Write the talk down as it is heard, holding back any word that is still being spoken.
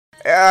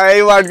এই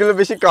ওয়ার্ডগুলো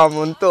বেশি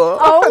কমন তো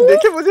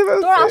দেখে বুঝে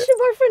ফেলছি তোর আসলে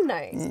বয়ফ্রেন্ড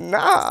নাই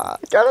না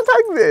কেন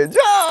থাকবে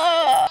যা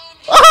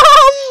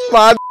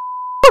মা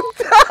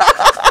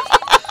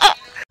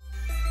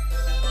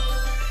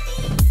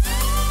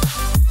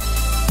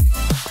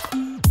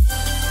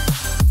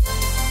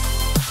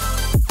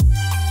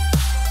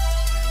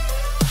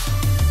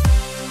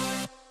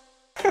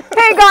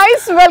Hey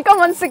guys, welcome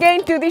once again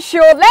to the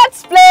show Let's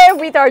Play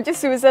with Arohye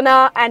SUJANA,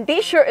 and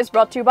this show is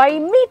brought to you by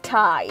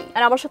Mithai.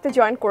 And আমার সাথে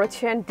জয়েন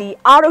করেছেন the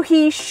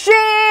Arohye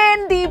Sen,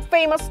 the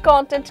famous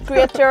content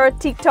creator,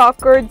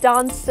 TikToker,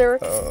 dancer.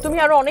 তুমি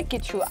আরো অনেক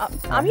কিছু।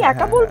 আমি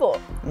একা বলবো?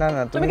 না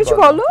না তুমি কিছু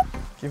বলো?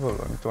 কি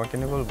বলবো? আমি তোমাকে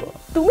নিয়ে বলবো।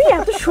 তুমি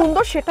এত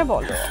সুন্দর সেটা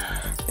বলো।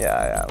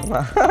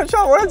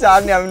 সবাই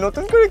জানি আমি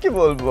নতুন করে কি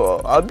বলবো।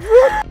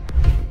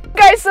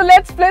 Guys, so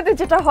let's play the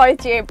যেটা হয়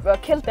যে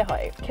খেলতে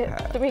হয়।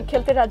 তুমি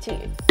খেলতে রাজি?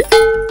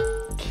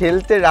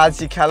 খেলতে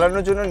রাজি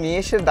খেলানোর জন্য নিয়ে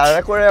এসে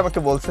দাঁড়া করে আমাকে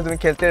বলছে তুমি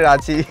খেলতে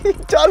রাজি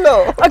চলো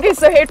ওকে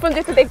সো হেডফোন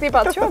যেটা দেখতেই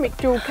পাচ্ছো আমি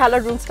একটু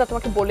খেলার রুলসটা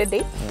তোমাকে বলে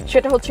দেই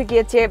সেটা হচ্ছে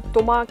গিয়ে যে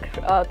তোমার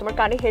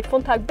কানে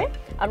হেডফোন থাকবে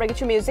আমরা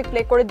কিছু মিউজিক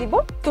প্লে করে দিব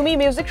তুমি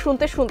মিউজিক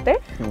শুনতে শুনতে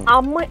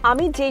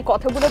আমি যে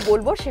কথাগুলো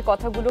বলবো সেই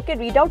কথাগুলোকে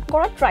রিড আউট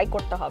করার ট্রাই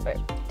করতে হবে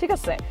ঠিক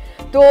আছে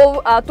তো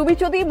তুমি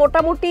যদি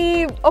মোটামুটি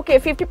ওকে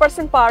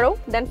 50% পারো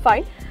দেন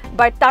ফাইন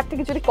বাট তার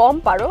থেকে যদি কম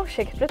পারো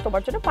সেক্ষেত্রে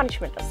তোমার জন্য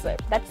পানিশমেন্ট আছে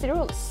দ্যাটস দ্য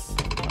রুলস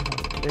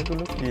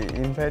এগুলো কি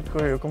ইনভাইট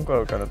করে এরকম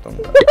করো কেন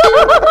তোমরা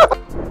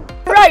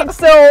Right,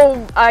 so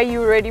are you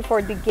ready for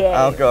the game?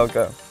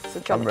 Okay. So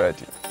I'm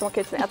ready. তোমাকে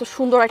এত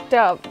সুন্দর একটা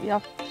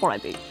পড়াই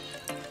দেই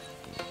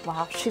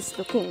Wow, she's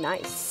looking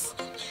nice.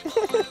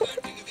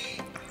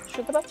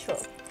 শুনতে পাচ্ছ?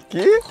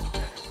 কি?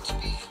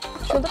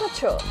 শুনতে পাচ্ছ?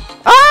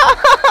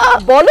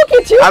 বলো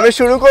কিছু। আমি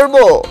শুরু করব?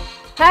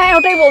 হ্যাঁ,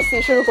 ওটাই বলছি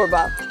শুরু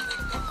করবা।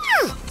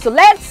 So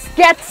let's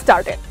get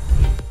started.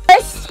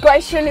 First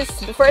question is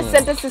the first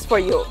sentence is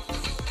for you.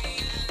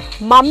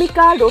 Mummy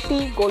का रोटी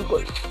गोल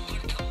गोल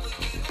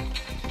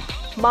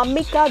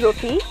मम्मी का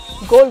रोटी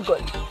गोल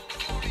गोल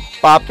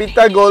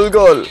पापिता गोल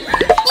गोल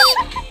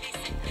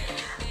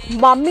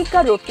मम्मी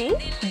का रोटी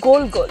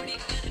गोल गोल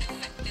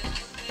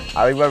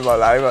আরেকবার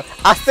বলো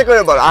আস্তে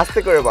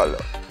করে বলো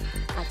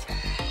আচ্ছা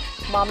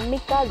मम्मी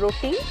का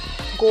रोटी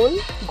गोल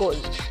गोल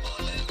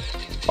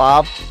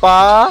পাপা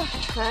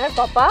হ্যাঁ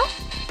পাপা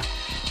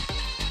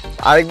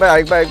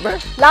আরেকবার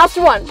লাস্ট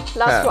ওয়ান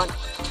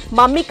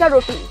मम्मी का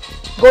रोटी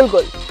गोल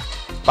गोल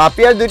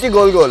পাপিয়ার দুটি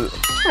গোল গোল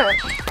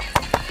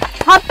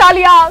হাত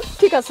তালিয়া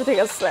ঠিক আছে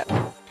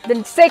the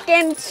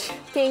second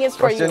thing is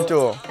for question you 2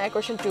 হ্যাঁ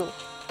question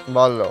 2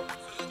 বলো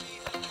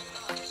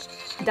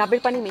ডাবের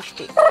পানি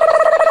মিষ্টি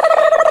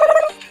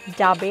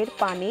ডাবের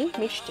পানি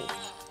মিষ্টি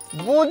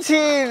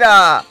বুঝি না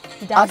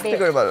আস্তে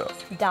করে বলো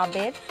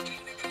ডাবের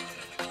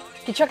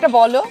কিছু একটা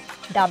বলো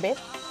ডাবের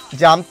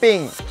জাম্পিং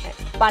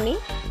পানি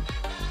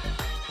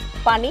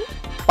পানি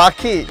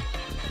পাখি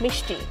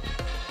মিষ্টি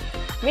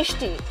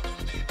মিষ্টি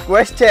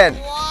কোশ্চেন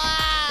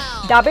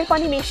ডাবের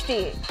পানি মিষ্টি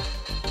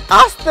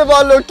আস্তে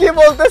বলো কি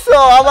বলতেছো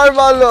আবার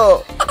বলো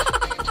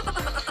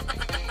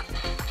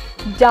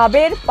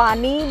ডাবের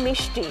পানি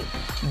মিষ্টি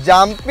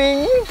জাম্পিং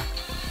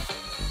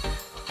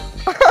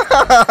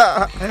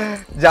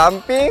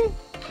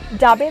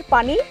ডাবের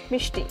পানি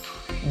মিষ্টি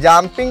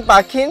জাম্পিং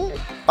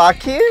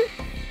পাখির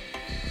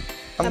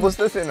আমি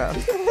বুঝতেছি না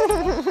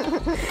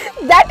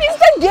That is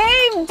the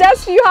game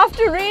just you have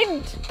to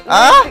read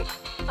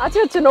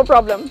আচ্ছা no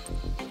problem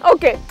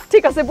okay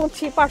ঠিক আছে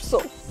বুঝছি পারছো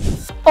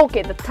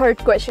okay the third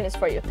question is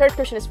for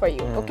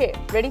you okay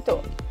ready to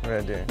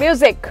ready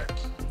music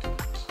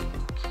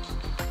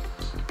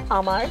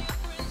আমার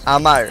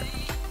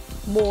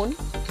মন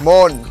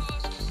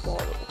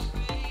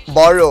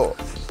বড়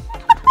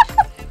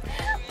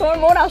তোমার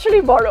মন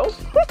আসলেই বড়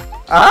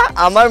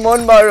আমার মন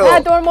বড়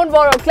হ্যাঁ তোমার মন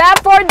বড় clap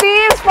for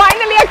this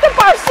finally একটা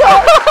পারছো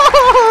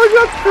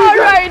all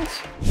right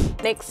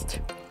next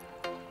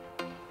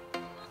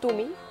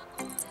তুমি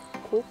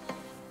খুব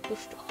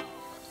দুষ্ট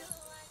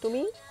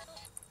তুমি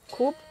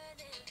খুব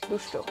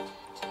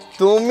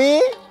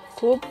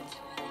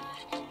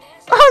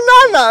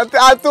না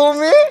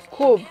তুমি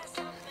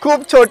খুব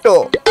ছোট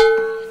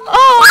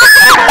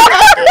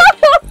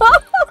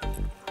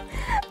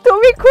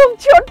তুমি খুব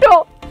ছোট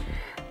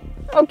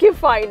ওকে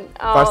ফাইন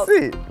পারছি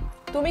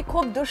তুমি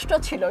খুব দুষ্ট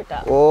ছিল এটা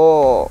ও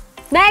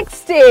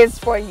next is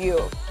for you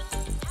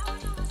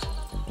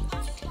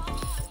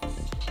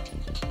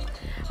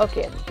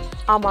okay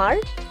আমার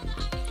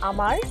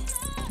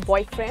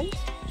বয়ফ্রেন্ড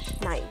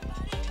নাই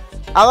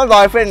আমার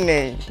বয়ফ্রেন্ড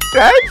নেই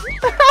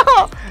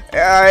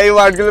এই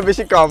ওয়ার্ডগুলো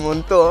বেশি কমন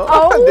তো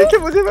দেখে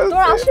বুঝে ফেলছি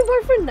তোর আসলে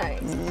বয়ফ্রেন্ড নাই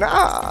না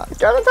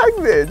কেন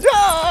থাকবে যা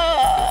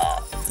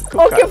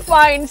okay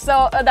fine so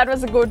that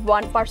was a good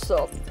one পারসো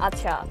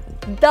আচ্ছা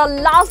the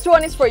last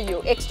one is for you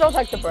extra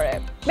থাকতে পারে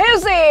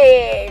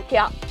মিউজিক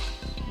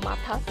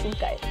মাথা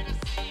চুলকায়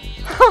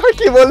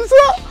কি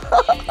বলছো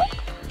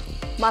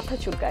মাথা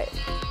চুলকায়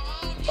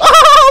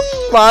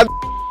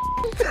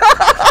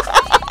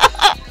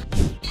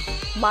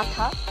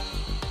মাথা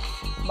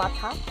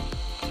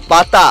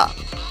পাতা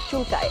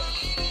চুলকায়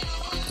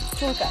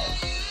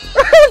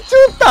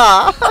চুতা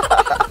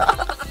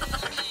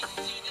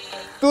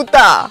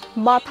তুতা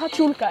মাথা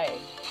চুলকায়।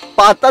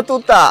 পাতা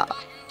তুতা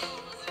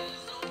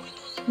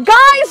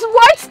Guys,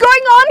 what's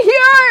going on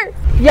here?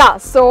 Yeah,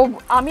 so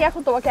আমি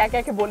এখন তোমাকে একে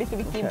একে বলি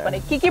তুমি কি মানে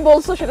কি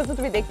বলছো সেটা তো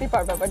তুমি দেখতেই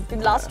পারবে, but the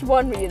last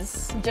one is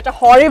যেটা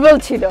হরিবল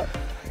ছিল,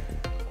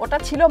 ওটা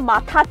ছিল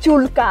মাথা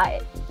চুলকায়।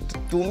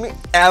 তুমি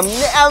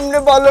এমনে এমনে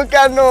বলো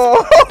কেন?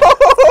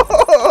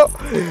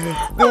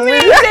 তুমি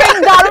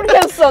দারুণ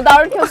খেলছো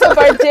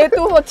বাট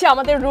যেহেতু হচ্ছে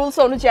আমাদের রুলস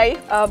অনুযায়ী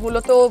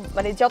মূলত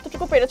মানে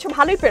যতটুকু পেরেছো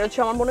ভালোই পেরেছো।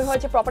 আমার মনে হয়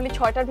যে প্রপারলি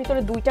 6টার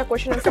ভিতরে 2টা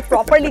কোশ্চেন আনসার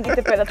প্রপারলি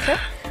দিতে পেরেছে।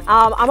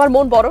 আমার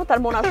মন বড়, তার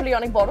মন আসলে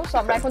অনেক বড়। সো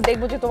আমরা এখন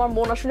দেখবো যে তোমার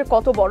মন আসলে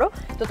কত বড়।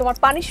 তো তোমার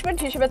পানিশমেন্ট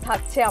হিসেবে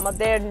থাকছে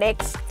আমাদের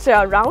নেক্সট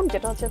রাউন্ড,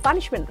 যেটা হচ্ছে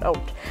punishment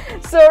round.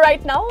 So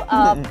right now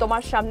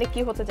তোমার সামনে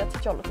কি হতে যাচ্ছে,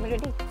 চলো তুমি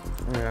ready?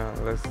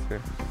 let's see.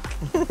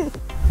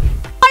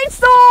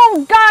 So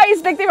guys,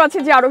 দেখতে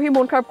পাচ্ছেন যে আরোহী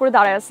মন খারাপ করে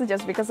দাঁড়ায় আছে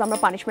জাস্ট বিকজ আমরা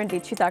পানিশমেন্ট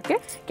দিচ্ছি তাকে।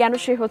 কেন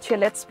সে হচ্ছে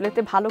লেটস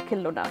প্লেতে ভালো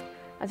খেললো না।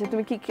 আচ্ছা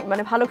তুমি কি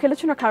মানে ভালো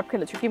খেলেছো না খারাপ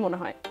খেলেছো কি মনে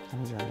হয়?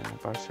 আমি জানি না,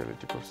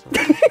 পার্সিয়ালিটি করছো।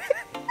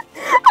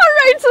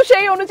 অলরাইট, সো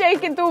সেই অনুযায়ী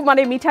কিন্তু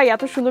মানে মিঠাই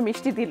এত সুন্দর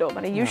মিষ্টি দিল,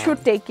 মানে you should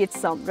take it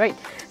some, right?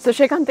 So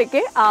সেখান থেকে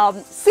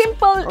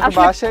সিম্পল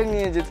আসলে বাসায়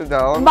নিয়ে যেতে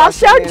দাও।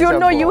 বাসার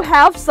জন্য ইউ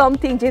হ্যাভ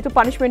সামথিং, যেহেতু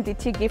পানিশমেন্ট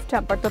দিচ্ছি গিফট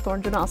হ্যাম্পারটা তোমার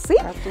জন্য আসি।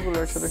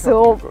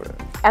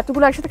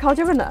 এতগুলো একসাথে খাওয়া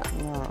যাবে না?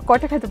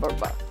 কয়টা খেতে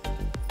পারবা?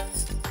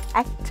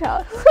 একটা।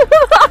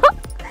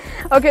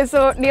 ওকে,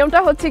 সো নিয়মটা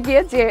হচ্ছে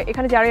গিয়ে যে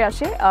এখানে যারাই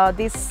আসে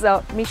দিস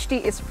মিষ্টি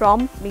ইজ ফ্রম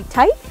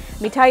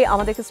মিঠাই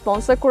আমাদেরকে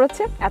স্পন্সর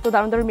করেছে এত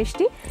দারুণ দারুণ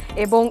মিষ্টি।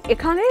 এবং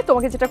এখানে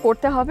তোমাকে যেটা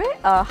করতে হবে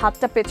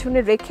হাতটা পেছনে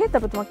রেখে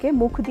তারপর তোমাকে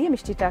মুখ দিয়ে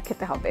মিষ্টিটা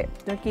খেতে হবে।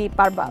 তুমি কি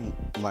পারবা?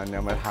 মানে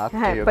আমার হাত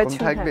এরকম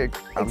থাকবে?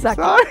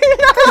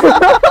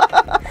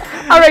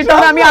 অলরাইট,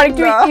 তাহলে আমি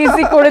আরেকটু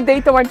ইজি করে দেই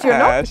তোমার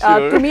জন্য।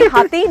 তুমি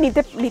হাতেই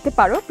নিতে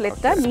পারো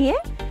প্লেটটা নিয়ে,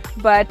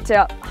 বাট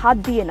হাত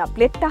দিয়ে না,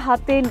 প্লেটটা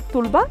হাতে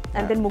তুলবা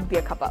এন্ড দেন মুখ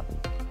দিয়ে খাবা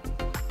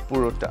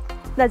পুরোটা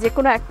না, যে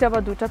কোনো একটা বা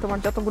দুটা তোমার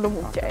যতগুলো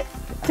মুখ যায়,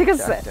 ঠিক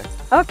আছে?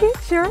 ওকে,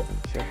 শিওর?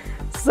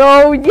 সো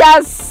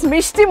ইয়েস,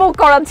 মিষ্টি মুখ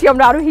করাচ্ছি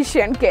আমরা আরোহী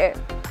সেনকে।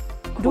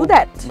 Do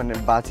that. মানে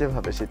বাজে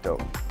ভাবে সেটাও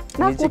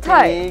না,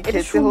 কোথায়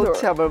খেতে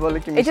হচ্ছে আবার বলে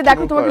কি মিষ্টি। এই যে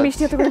দেখো তোমাকে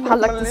মিষ্টি হতে খুব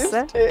ভালো লাগতেছে।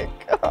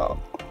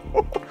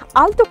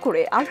 আলতো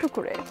করে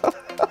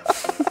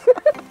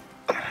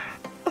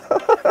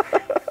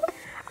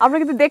আমরা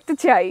কিন্তু দেখতে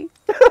চাই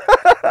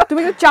তুমি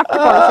কিন্তু চাটতে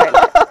পারো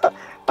চাইলে।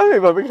 আমি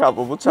এভাবে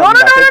খাবো, বুঝছো?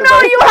 No,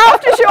 you have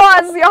to show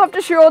us, you have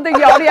to show the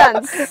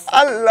audience.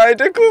 আল্লাহ,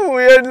 এটা খুব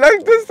উইয়ার্ড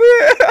লাগতেছে।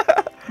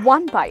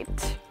 One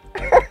bite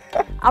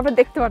আমরা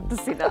দেখতে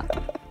পারতেছি না,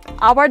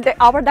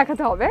 আবার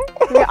দেখাতে হবে।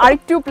 তুমি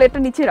আরেকটু প্লেটটা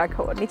নিচে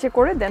রাখো, নিচে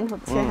করে দেন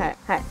হচ্ছে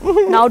হ্যাঁ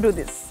নাও do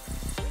this.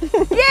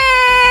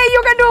 Yay,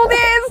 you can do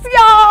this,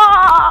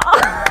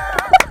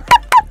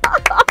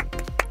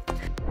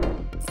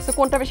 so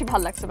কোনটা বেশি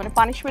ভালো লাগছে, মানে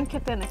পানিশমেন্ট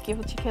খেতে নাকি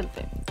হচ্ছে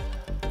খেলতে?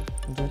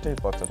 দুটোই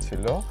পচা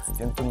ছিল,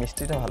 কিন্তু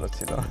মিষ্টিটা ভালো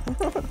ছিল।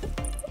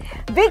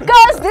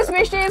 Because this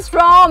mishti is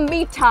from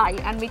Mithai,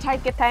 and Mithai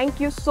ke thank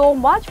you so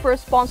much for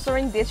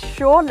sponsoring this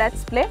show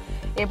Let's Play.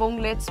 এবং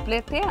লেটস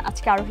প্লেতে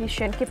আজকে আরোহী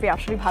সেনকে পেয়ে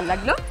আসলে ভালো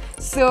লাগলো।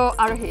 সো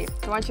আরোহী,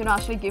 তোমার জন্য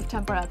আসলে গিফট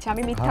হ্যাম্পার আছে,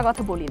 আমি মিথ্যা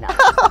কথা বলি না।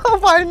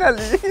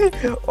 ফাইনালি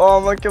ও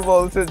আমাকে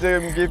বলছে যে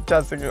গিফট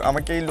আছে,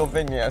 আমাকে এই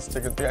লোভে নিয়ে আসছে,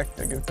 কিন্তু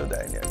একটা গিফটও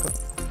দেয়নি। এখন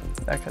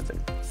দেখা যাক।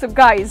 সো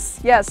গাইস,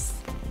 ইয়েস,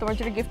 তোমার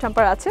জন্য গিফট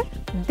হ্যাম্পার আছে।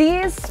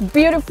 This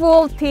beautiful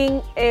thing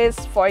is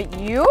for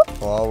you.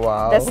 Oh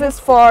wow. This is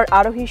for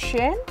Arohye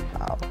Sen.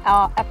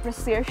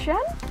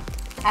 Appreciation.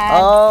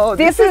 And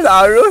this is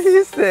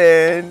Arohye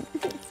Sen.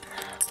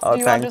 Do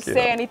you want to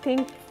say anything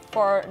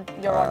for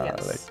your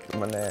audience? Like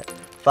মানে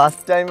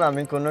first time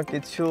আমি কোনো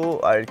কিছু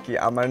আর কি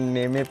আমার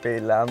নেমে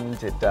পেলাম,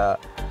 যেটা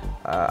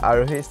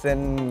Arohye Sen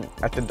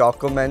একটা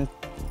ডকুমেন্ট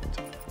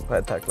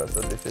হয়ে থাকলো। So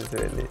this is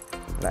really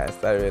nice.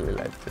 I really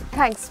liked it.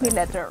 Thanks me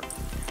later.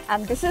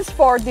 And this is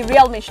for the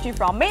real mishti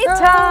from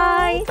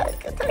Mithai.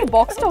 এই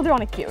বক্সটা ওদের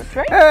অনেক কিউট,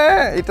 রাইট?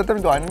 হ্যাঁ, এটা তো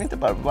আমি গয়না নিতে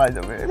পারবো, by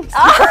the way.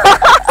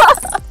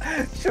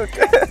 Shoot.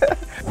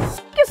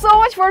 Thank you so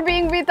much for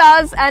being with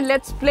us, and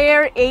let's play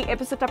এই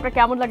এপিসোডটা আপনার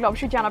কেমন লাগলো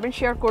অবশ্যই জানাবেন,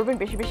 শেয়ার করবেন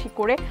বেশি বেশি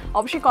করে,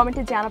 অবশ্যই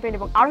কমেন্টে জানাবেন,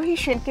 এবং আরোহী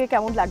সেনকে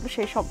কেমন লাগলো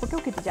সেই সম্পর্কেও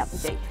কিন্তু জানতে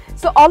চাই।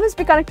 So always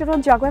be connected on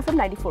Jago FM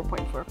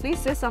 94.4. Please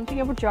say something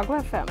about Jago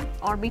FM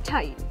or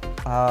Mithai.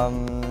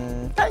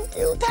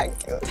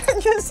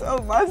 Thank you so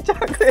much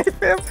Jago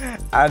FM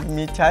and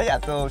Mithai,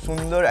 এত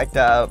সুন্দর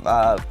একটা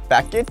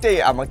প্যাকেটে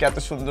আমাকে এত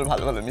সুন্দর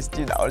ভালো ভালো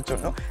মিষ্টি দেওয়ার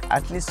জন্য।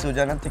 অ্যাটলিস্ট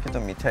সুজানা থেকে তো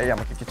মিঠাই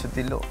আমাকে কিছু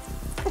দিল।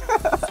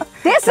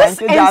 This is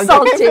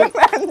insulting.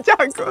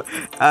 Jago.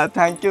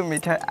 Thank you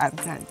Mithai and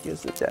thank you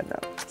Sujana.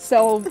 So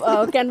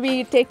can we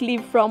take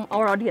leave from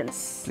our audience?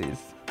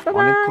 Please.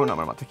 Bye-bye. অনেকক্ষণ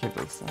আমার মাথা খেয়ে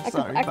ফেলছে।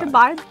 Sorry.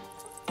 Bye.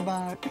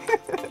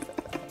 Bye.